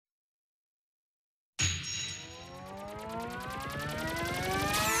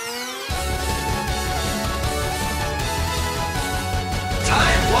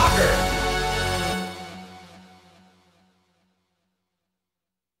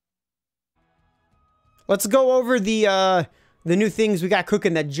Let's go over the new things we got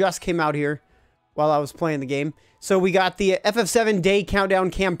cooking that just came out here while I was playing the game. So we got the FF7 day countdown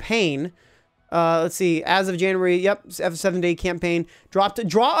campaign. Let's see, as of January, yep, FF7 day campaign. Draw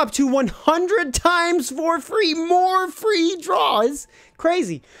up to 100 times for free. More free draws.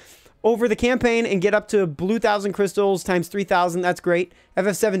 Crazy. Over the campaign and get up to blue 1,000 crystals times 3,000. That's great.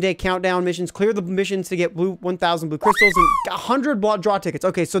 FF7 day countdown missions. Clear the missions to get blue 1,000 blue crystals and 100 draw tickets.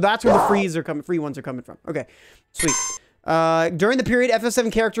 Okay, so that's where the free ones are coming from. Okay, sweet. During the period,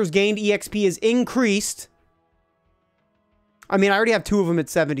 FF7 characters gained EXP is increased. I mean, I already have 2 of them at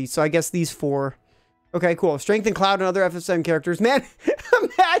 70, so I guess these 4. Okay, cool. Strengthen Cloud and other FF7 characters. Man,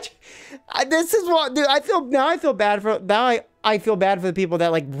 imagine. This is what, dude, I feel bad for, I feel bad for the people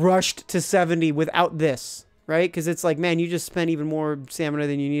that, like, rushed to 70 without this, right? Because it's like, man, you just spent even more stamina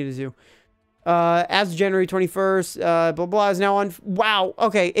than you needed to. As of January 21st, blah, blah, is now on, wow,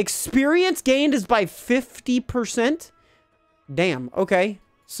 okay. Experience gained is by 50%. Damn, okay.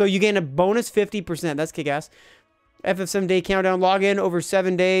 So you gain a bonus 50%. That's kick-ass. FF7 day countdown login over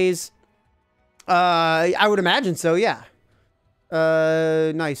 7 days. I would imagine so, yeah.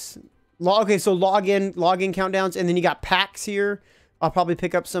 Nice. Okay, so login countdowns, and then you got packs here. I'll probably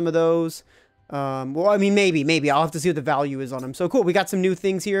pick up some of those. Well, I mean, maybe. I'll have to see what the value is on them. So cool, we got some new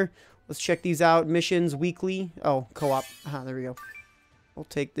things here. Let's check these out. Missions, weekly. Oh, co-op. There we go. I'll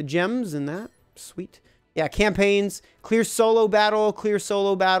take the gems and that. Sweet. Yeah, campaigns. Clear solo battle. Clear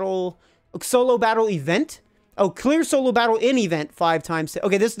solo battle. Solo battle event. Oh, clear solo battle in event 5 times.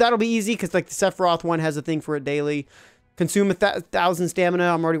 Okay, that'll be easy because like the Sephiroth one has a thing for it daily. Consume 1,000 stamina.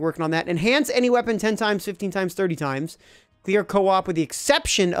 I'm already working on that. Enhance any weapon 10 times, 15 times, 30 times. Clear co-op with the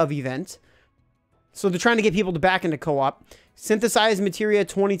exception of event. So they're trying to get people to back into co-op. Synthesize materia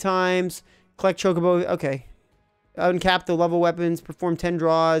 20 times. Collect chocobo. Okay. Uncap the level weapons. Perform 10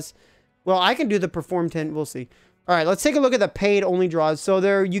 draws. Well, I can do the perform 10. We'll see. All right, let's take a look at the paid only draws. So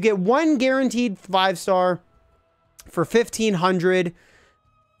there, you get 1 guaranteed 5-star for 1,500.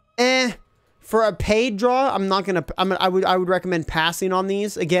 For a paid draw, I would recommend passing on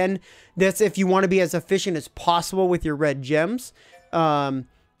these. Again, that's if you want to be as efficient as possible with your red gems.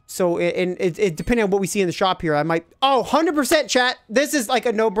 So it depending on what we see in the shop here, I might, 100% chat. This is like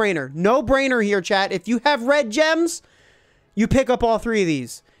a no-brainer. No-brainer here, chat. If you have red gems, you pick up all 3 of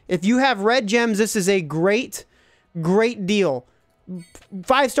these. If you have red gems, this is a great deal.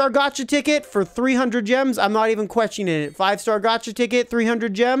 5-star gotcha ticket for 300 gems. I'm not even questioning it. 5-star gotcha ticket,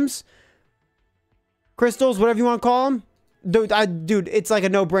 300 gems. Crystals, whatever you want to call them. Dude, it's like a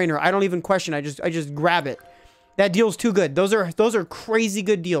no-brainer. I don't even question. I just grab it. That deal's too good. Those are crazy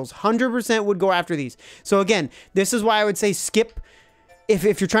good deals. 100% would go after these. So again, this is why I would say skip.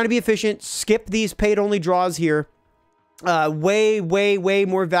 If you're trying to be efficient, skip these paid-only draws here. Way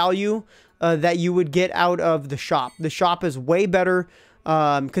more value that you would get out of the shop. The shop is way better.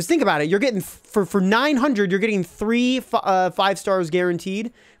 Because think about it. You're getting, for 900, you're getting 3 5 stars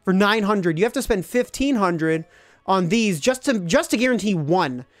guaranteed. For 900, you have to spend 1,500 on these just to guarantee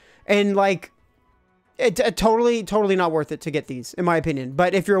 1. And like, totally not worth it to get these, in my opinion.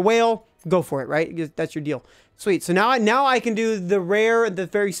 But if you're a whale, go for it, right? That's your deal. Sweet. So now I can do the rare, the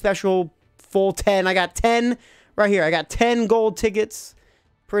very special full 10. I got 10 right here. I got 10 gold tickets.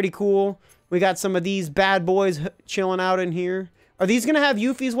 Pretty cool. We got some of these bad boys chilling out in here. Are these going to have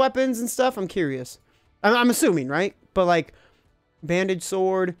Yuffie's weapons and stuff? I'm curious. I'm assuming, right? But like, bandage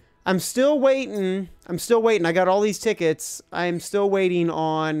sword. I'm still waiting. I got all these tickets. I'm still waiting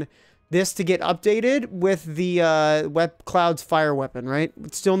on this to get updated with the Cloud's fire weapon, right?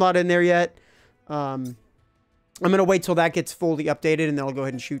 It's still not in there yet. I'm going to wait till that gets fully updated and then I'll go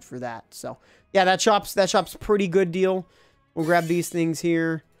ahead and shoot for that. So, yeah, that shop's pretty good deal. We'll grab these things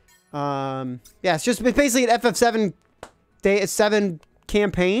here. Yeah, it's basically an FF7 day 7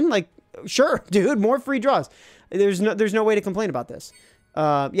 campaign. Like, sure, dude, more free draws. There's no way to complain about this.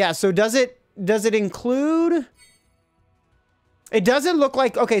 Yeah, so does it include? It doesn't look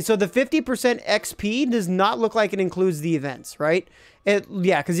like, okay, so the 50% XP does not look like it includes the events, right?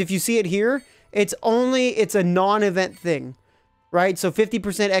 Yeah, because if you see it here, it's a non-event thing, right? So 50%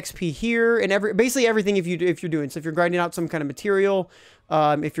 XP here and basically everything if you're doing. So if you're grinding out some kind of material,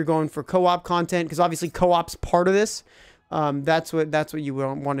 if you're going for co-op content, because obviously co-op's part of this, that's what you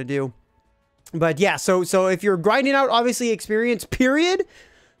want to do. But yeah, so if you're grinding out obviously experience period,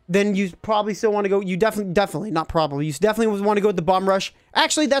 then you probably still want to go. You definitely not probably. You definitely want to go with the bomb rush.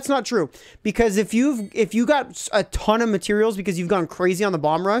 Actually, that's not true, because if you got a ton of materials because you've gone crazy on the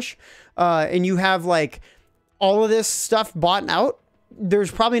bomb rush, and you have like all of this stuff bought out, there's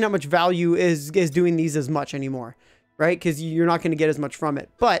probably not much value is doing these as much anymore, right? Because you're not going to get as much from it.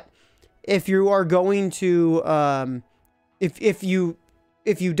 But if you are going to, if you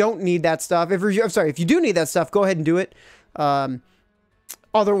don't need that stuff, if you do need that stuff, go ahead and do it.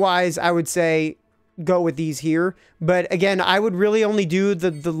 Otherwise, I would say go with these here. But again, I would really only do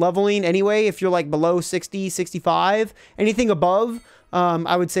the leveling anyway. If you're like below 60, 65, anything above,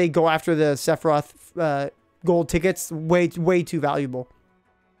 I would say go after the Sephiroth gold tickets. Way too valuable.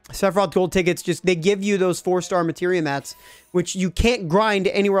 Sephiroth gold tickets, they give you those 4-star materia mats, which you can't grind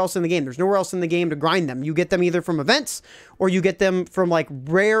anywhere else in the game. There's nowhere else in the game to grind them. You get them either from events, or you get them from like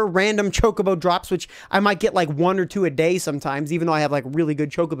rare random chocobo drops, which I might get like 1 or 2 a day sometimes, even though I have like really good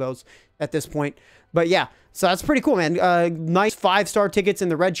chocobos at this point. But yeah, so that's pretty cool, man. Nice 5-star tickets in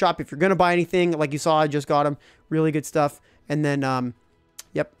the red shop if you're gonna buy anything. Like you saw, I just got them. Really good stuff. And then,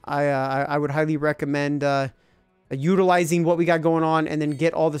 yep, I would highly recommend utilizing what we got going on, and then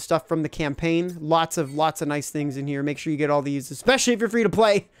get all the stuff from the campaign. Lots of nice things in here. Make sure you get all these, especially if you're free to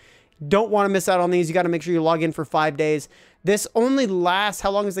play. Don't want to miss out on these. You got to make sure you log in for 5 days. This only lasts,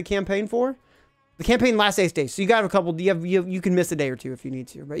 how long is the campaign for? The campaign lasts 8 days, so you got a couple. You can miss a day or two if you need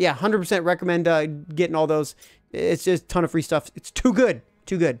to. But yeah, 100% recommend getting all those. It's just a ton of free stuff. It's too good,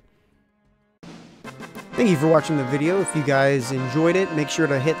 too good. Thank you for watching the video. If you guys enjoyed it, make sure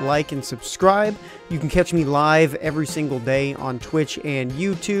to hit like and subscribe. You can catch me live every single day on Twitch and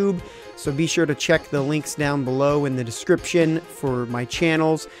YouTube. So be sure to check the links down below in the description for my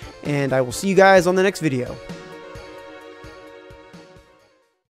channels. And I will see you guys on the next video.